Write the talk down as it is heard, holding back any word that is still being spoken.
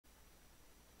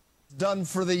Done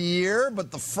for the year,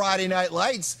 but the Friday Night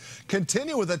Lights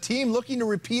continue with a team looking to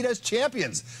repeat as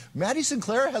champions. Maddie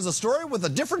Sinclair has a story with a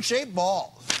different shaped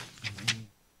ball.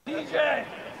 DJ,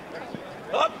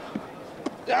 up,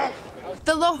 down.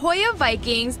 The La Jolla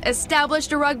Vikings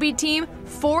established a rugby team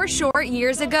 4 short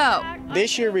years ago.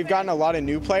 This year we've gotten a lot of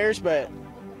new players, but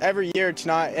every year it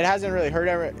hasn't really hurt.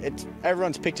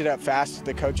 Everyone's picked it up fast.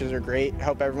 The coaches are great,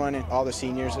 help everyone, and all the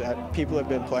seniors, people have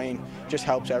been playing, just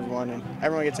helps everyone, and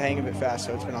everyone gets the hang of it fast,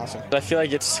 so it's been awesome. I feel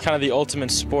like it's kind of the ultimate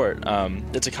sport.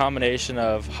 It's a combination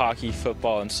of hockey,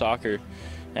 football, and soccer,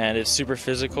 and it's super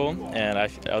physical, and I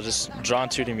was just drawn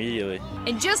to it immediately.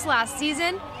 And just last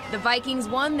season, the Vikings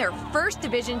won their first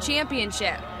division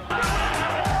championship.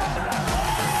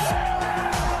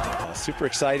 Super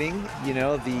exciting. You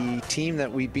know, the team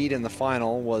that we beat in the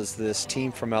final was this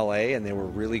team from LA, and they were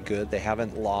really good. They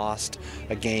haven't lost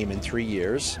a game in 3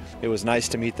 years. It was nice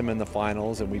to meet them in the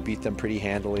finals, and we beat them pretty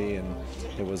handily, and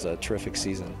it was a terrific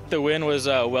season. The win was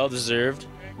well-deserved.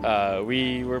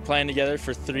 We were playing together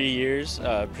for 3 years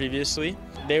previously.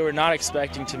 They were not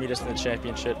expecting to meet us in the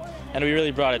championship, and we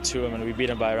really brought it to them, and we beat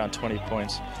them by around 20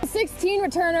 points. 16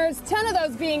 returners, 10 of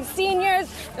those being seniors.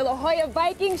 The La Jolla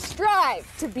Vikings strive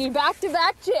to be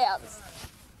back-to-back champs.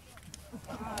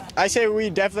 I say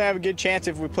we definitely have a good chance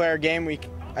if we play our game.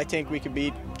 I think we could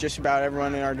beat just about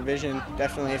everyone in our division,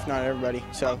 definitely, if not everybody.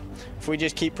 So if we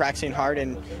just keep practicing hard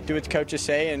and do what the coaches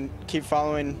say and keep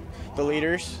following the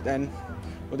leaders, then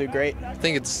we'll do great. I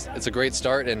think it's a great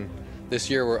start, and this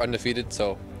year we're undefeated,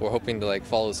 so we're hoping to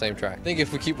follow the same track. I think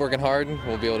if we keep working hard,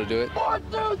 we'll be able to do it. 1,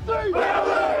 2,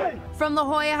 3, From La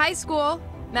Jolla High School,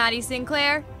 Maddie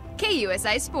Sinclair,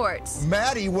 KUSI Sports.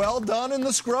 Maddie, well done in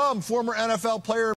the scrum. Former NFL player